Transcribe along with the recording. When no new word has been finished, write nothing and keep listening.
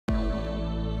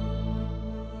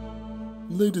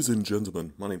Ladies and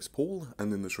gentlemen, my name's Paul,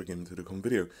 and in this Rigging.com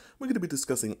video, we're going to be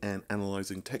discussing and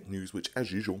analysing tech news which,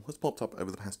 as usual, has popped up over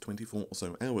the past 24 or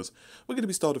so hours. We're going to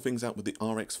be starting things out with the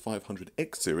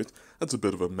RX500X series. That's a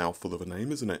bit of a mouthful of a name,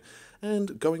 isn't it?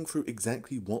 And going through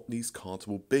exactly what these cards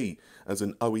will be, as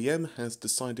an OEM has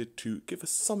decided to give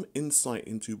us some insight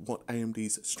into what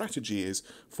AMD's strategy is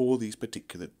for these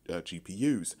particular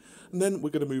GPUs. And then we're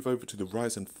going to move over to the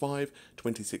Ryzen 5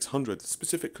 2600,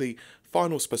 specifically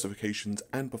final specifications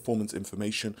and performance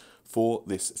information for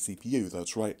this CPU.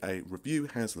 That's right, a review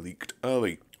has leaked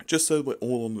early. Just so we're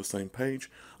all on the same page,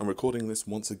 I'm recording this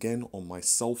once again on my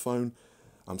cell phone.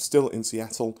 I'm still in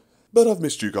Seattle, but I've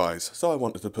missed you guys, so I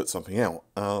wanted to put something out.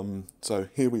 So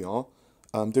here we are.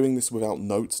 I'm doing this without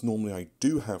notes. Normally I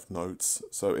do have notes,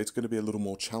 so it's going to be a little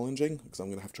more challenging because I'm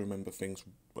going to have to remember things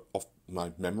off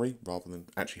my memory rather than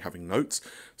actually having notes.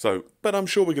 So, but I'm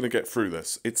sure we're going to get through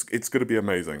this. It's going to be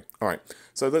amazing. All right,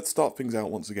 so let's start things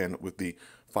out once again with the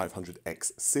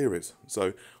 500X series.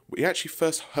 So we actually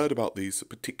first heard about these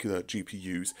particular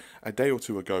GPUs a day or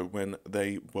two ago when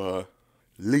they were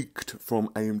leaked from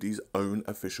AMD's own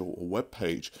official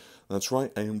webpage. That's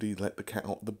right, AMD let the cat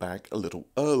out of the bag a little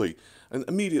early, and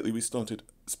immediately we started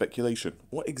speculation.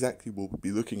 What exactly will we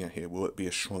be looking at here? Will it be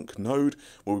a shrunk node?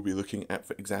 Will we be looking at,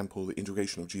 for example, the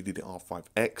integration of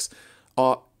GDDR5X?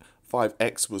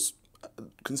 R5X was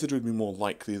considerably more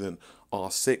likely than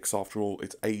R6. After all,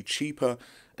 it's A, cheaper,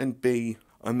 and B,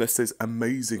 unless there's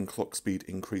amazing clock speed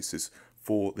increases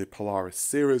for the Polaris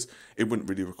series, it wouldn't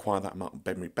really require that amount of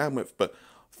memory bandwidth, but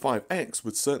 5X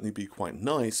would certainly be quite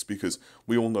nice because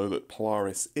we all know that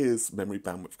Polaris is memory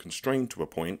bandwidth constrained to a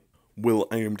point. Will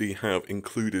AMD have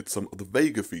included some of the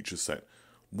Vega feature set?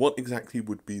 What exactly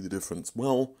would be the difference?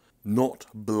 Well, not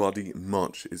bloody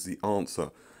much is the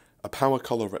answer. A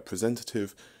PowerColor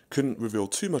representative couldn't reveal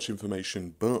too much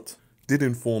information, but did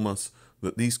inform us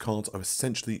that these cards are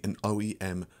essentially an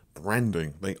OEM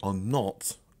branding. They are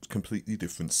not completely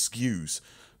different SKUs.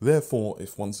 Therefore,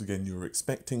 if once again you're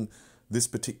expecting this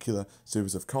particular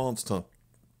series of cards to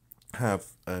have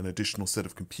an additional set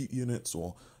of compute units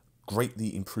or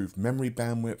greatly improved memory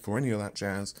bandwidth or any of that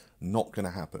jazz, not going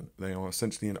to happen. They are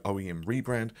essentially an OEM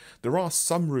rebrand. There are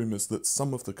some rumors that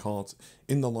some of the cards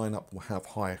in the lineup will have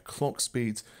higher clock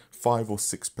speeds, 5 or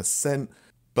 6%,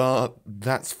 but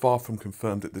that's far from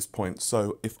confirmed at this point.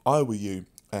 So if I were you,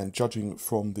 and judging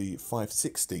from the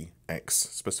 560X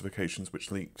specifications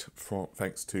which leaked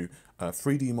thanks to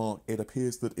 3D Mark, it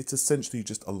appears that it's essentially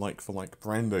just a like-for-like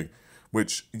branding,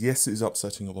 which, yes, is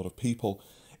upsetting a lot of people.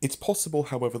 It's possible,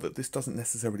 however, that this doesn't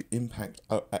necessarily impact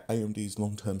AMD's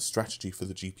long-term strategy for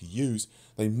the GPUs.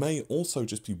 They may also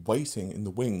just be waiting in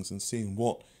the wings and seeing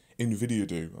what NVIDIA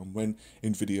do, and when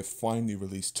NVIDIA finally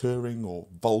release Turing or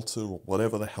Volta or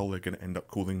whatever the hell they're going to end up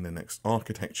calling their next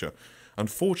architecture.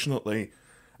 Unfortunately,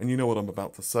 and you know what I'm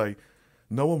about to say,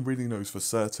 no one really knows for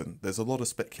certain. There's a lot of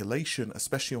speculation,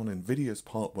 especially on NVIDIA's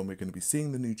part, when we're going to be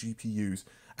seeing the new GPUs,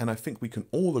 and I think we can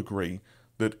all agree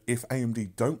that if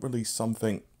AMD don't release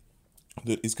something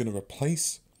that is going to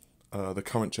replace the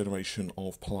current generation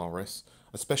of Polaris,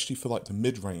 especially for like the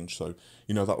mid-range, so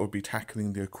you know that would be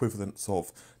tackling the equivalents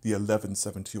of the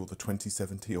 1170 or the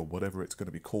 2070 or whatever it's going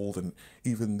to be called, and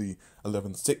even the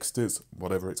 1160s,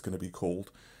 whatever it's going to be called,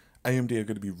 AMD are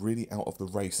going to be really out of the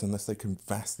race unless they can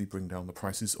vastly bring down the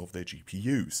prices of their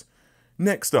GPUs.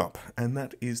 Next up, and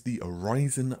that is the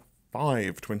Ryzen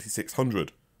 5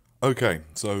 2600. Okay,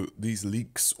 so these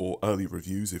leaks, or early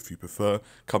reviews if you prefer,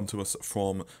 come to us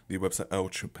from the website El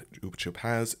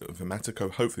Chapaz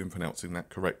Informatico, hopefully I'm pronouncing that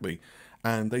correctly,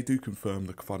 and they do confirm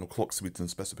the final clock speeds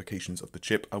and specifications of the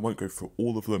chip. I won't go through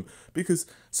all of them because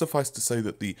suffice to say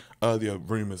that the earlier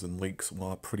rumours and leaks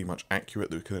are pretty much accurate.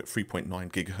 They're looking at 3.9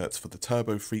 GHz for the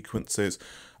turbo frequencies,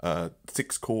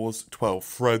 6 cores, 12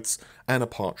 threads, and a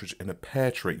partridge in a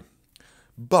pear tree.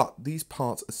 But these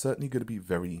parts are certainly going to be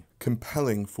very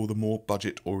compelling for the more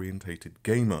budget-orientated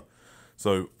gamer.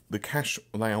 So the cache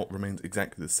layout remains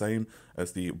exactly the same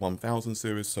as the 1000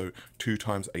 series, so 2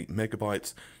 times 8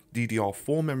 megabytes.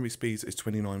 DDR4 memory speeds is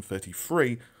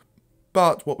 2933,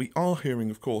 but what we are hearing,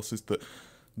 of course, is that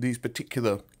these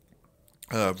particular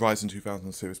Ryzen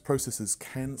 2000 series processors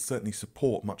can certainly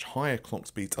support much higher clock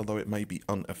speeds, although it may be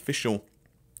unofficial.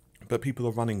 But people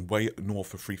are running way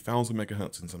north of 3000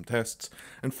 MHz in some tests.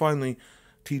 And finally,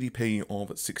 TDP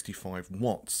of 65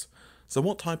 watts. So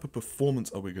what type of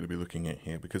performance are we going to be looking at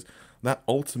here? Because that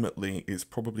ultimately is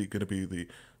probably going to be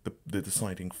the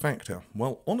deciding factor.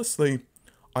 Well, honestly,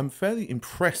 I'm fairly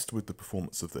impressed with the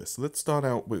performance of this. Let's start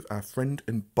out with our friend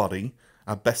and buddy,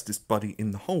 our bestest buddy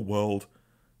in the whole world,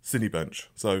 Cinebench.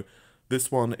 So This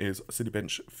one is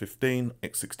Cinebench 15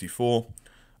 x64.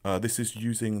 This is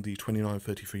using the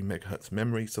 2933 MHz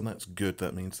memory, so that's good.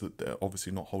 That means that they're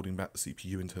obviously not holding back the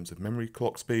CPU in terms of memory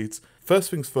clock speeds.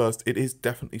 First things first, it is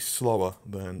definitely slower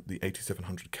than the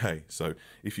 8700K. So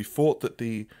if you thought that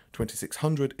the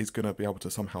 2600 is going to be able to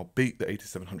somehow beat the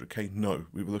 8700K, no.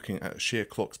 We were looking at a sheer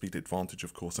clock speed advantage,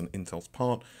 of course, on Intel's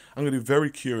part. I'm going to be very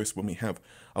curious when we have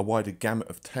a wider gamut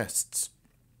of tests,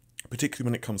 particularly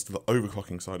when it comes to the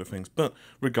overclocking side of things. But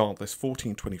regardless,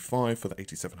 1425 for the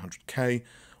 8700K,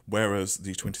 whereas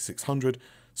the 2600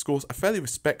 scores a fairly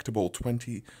respectable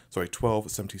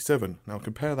 1277. Now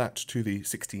compare that to the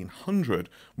 1600,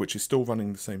 which is still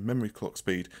running the same memory clock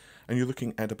speed, and you're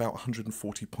looking at about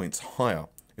 140 points higher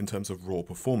in terms of raw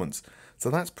performance. So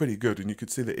that's pretty good, and you can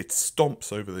see that it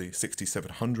stomps over the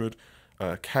 6700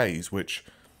 Ks, which,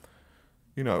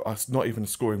 you know, are not even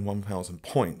scoring 1000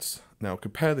 points. Now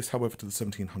compare this, however, to the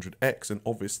 1700X, and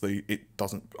obviously it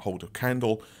doesn't hold a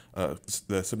candle. The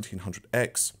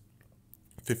 1700X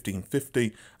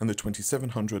 1550 and the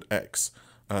 2700X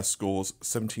scores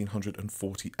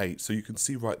 1748. So you can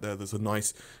see right there, there's a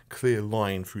nice clear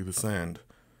line through the sand.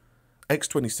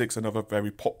 X26, another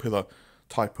very popular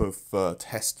type of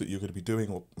test that you're going to be doing,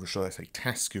 or should I say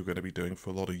task you're going to be doing for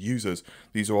a lot of users.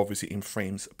 These are obviously in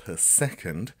frames per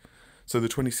second. So the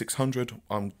 2600,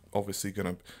 I'm obviously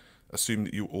going to assume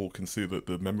that you all can see that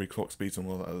the memory clock speeds and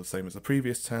all that are the same as the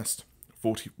previous test,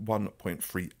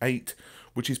 41.38,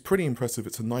 which is pretty impressive.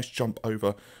 It's a nice jump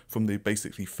over from the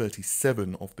basically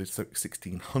 37 of the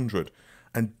 1600,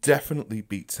 and definitely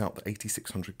beats out the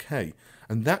 8600K.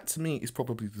 And that to me is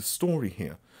probably the story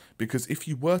here, because if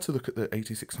you were to look at the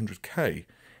 8600K,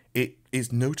 it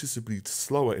is noticeably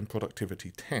slower in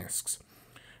productivity tasks.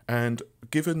 And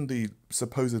given the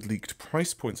supposed leaked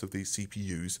price points of these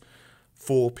CPUs,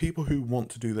 for people who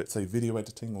want to do, let's say, video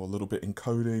editing or a little bit in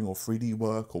coding or 3D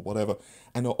work or whatever,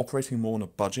 and are operating more on a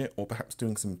budget, or perhaps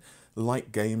doing some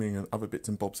light gaming and other bits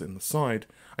and bobs on the side,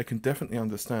 I can definitely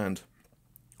understand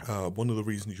one of the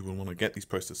reasons you will want to get these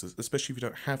processors, especially if you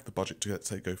don't have the budget to, let's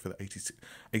say, go for the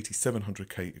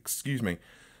 8700K, excuse me.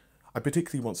 I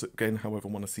particularly once again, however,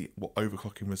 want to see what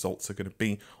overclocking results are going to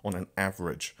be on an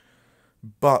average.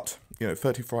 But, you know,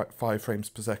 35 frames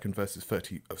per second versus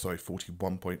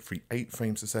 41.38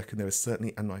 frames a second, there is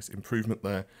certainly a nice improvement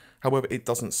there. However, it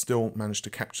doesn't still manage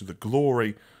to capture the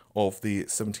glory of the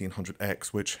 1700X,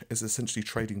 which is essentially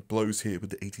trading blows here with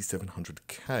the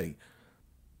 8700K.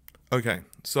 Okay,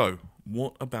 so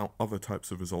what about other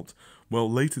types of results? Well,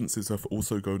 latencies have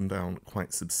also gone down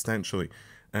quite substantially,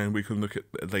 and we can look at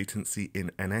latency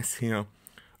in NS here.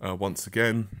 Once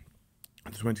again,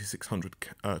 the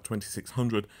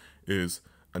 2600 is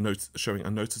showing a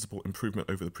noticeable improvement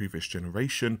over the previous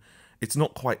generation. It's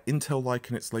not quite Intel-like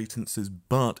in its latencies,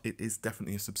 but it is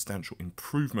definitely a substantial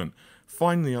improvement.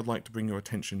 Finally, I'd like to bring your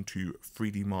attention to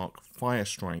 3D Mark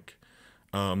Firestrike.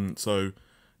 So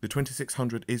the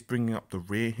 2600 is bringing up the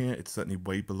rear here. It's certainly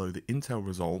way below the Intel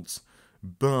results,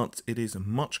 but it is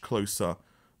much closer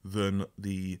than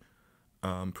the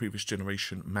previous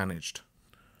generation managed.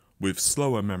 With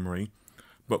slower memory,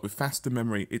 but with faster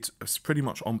memory, it's pretty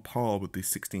much on par with the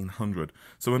 1600.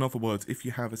 So in other words, if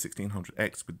you have a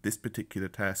 1600X with this particular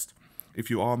test, if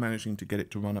you are managing to get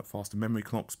it to run at faster memory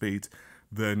clock speeds,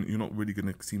 then you're not really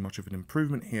going to see much of an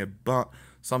improvement here. But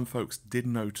some folks did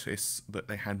notice that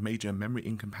they had major memory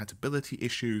incompatibility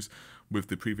issues with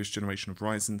the previous generation of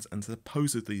Ryzen's, and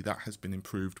supposedly that has been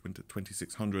improved with the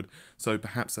 2600. So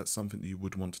perhaps that's something that you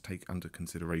would want to take under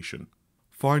consideration.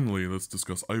 Finally, let's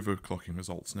discuss overclocking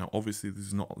results. Now, obviously, this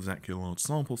is not exactly a large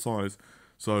sample size,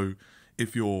 so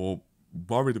if you're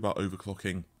worried about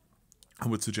overclocking, I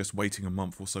would suggest waiting a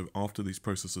month or so after these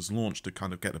processors launch to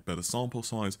kind of get a better sample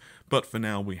size, but for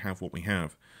now, we have what we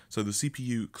have. So the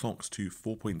CPU clocks to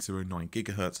 4.09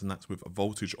 GHz, and that's with a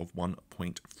voltage of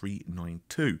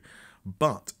 1.392.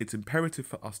 But it's imperative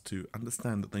for us to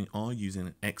understand that they are using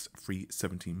an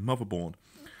X370 motherboard.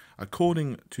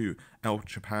 According to El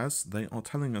Chapaz, they are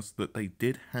telling us that they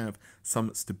did have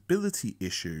some stability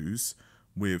issues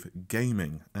with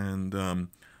gaming, and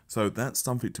so that's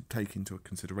something to take into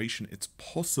consideration. It's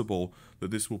possible that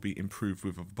this will be improved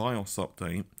with a BIOS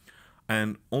update,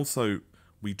 and also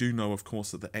we do know, of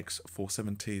course, that the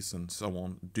X470s and so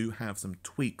on do have some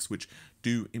tweaks which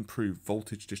do improve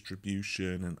voltage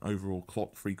distribution and overall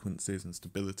clock frequencies and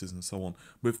stabilities and so on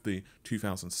with the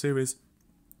 2000 series.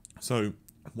 So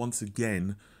once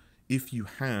again, if you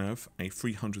have a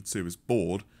 300 series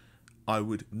board, I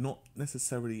would not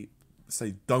necessarily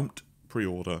say don't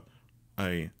pre-order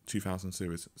a 2000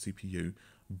 series CPU,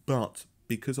 but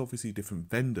because obviously different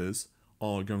vendors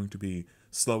are going to be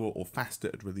slower or faster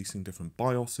at releasing different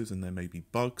BIOSes, and there may be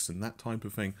bugs and that type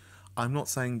of thing. I'm not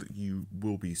saying that you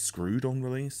will be screwed on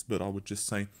release, but I would just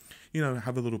say, you know,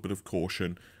 have a little bit of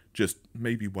caution, just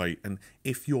maybe wait. And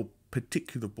if your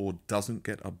particular board doesn't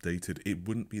get updated, it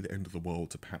wouldn't be the end of the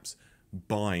world to perhaps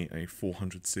buy a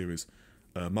 400 series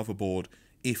motherboard,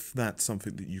 if that's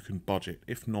something that you can budget.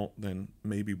 If not, then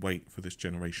maybe wait for this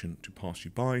generation to pass you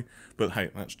by. But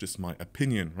hey, that's just my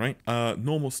opinion, right?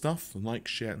 Normal stuff, like,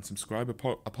 share, and subscribe.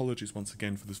 Apologies once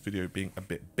again for this video being a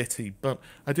bit bitty, but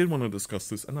I did want to discuss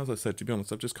this, and as I said, to be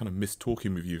honest, I've just kind of missed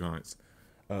talking with you guys.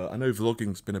 I know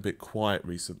vlogging's been a bit quiet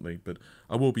recently, but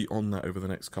I will be on that over the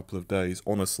next couple of days.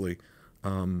 Honestly,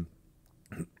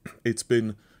 it's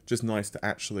been just nice to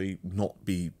actually not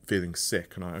be feeling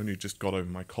sick, and I only just got over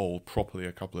my cold properly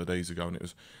a couple of days ago, and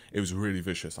it was really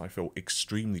vicious. I feel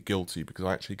extremely guilty because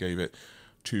I actually gave it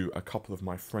to a couple of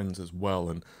my friends as well,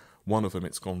 and one of them,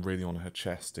 it's gone really on her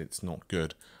chest. It's not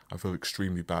good. I feel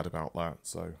extremely bad about that,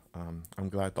 so I'm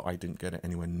glad that I didn't get it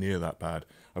anywhere near that bad.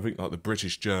 I think like the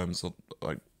British germs are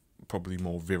like probably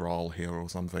more virile here or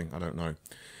something, I don't know.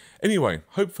 Anyway,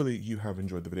 hopefully you have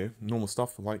enjoyed the video. Normal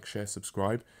stuff, like, share,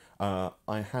 subscribe.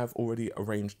 I have already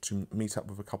arranged to meet up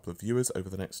with a couple of viewers over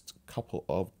the next couple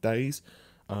of days.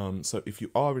 So if you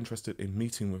are interested in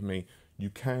meeting with me, you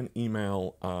can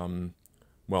email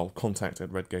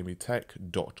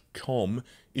contact@redgamingtech.com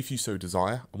if you so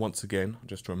desire. Once again,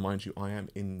 just to remind you, I am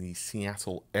in the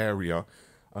Seattle area.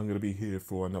 I'm going to be here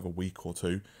for another week or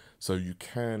two, so you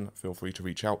can feel free to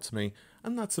reach out to me.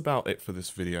 And that's about it for this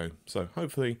video. So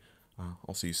hopefully,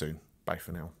 I'll see you soon. Bye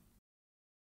for now.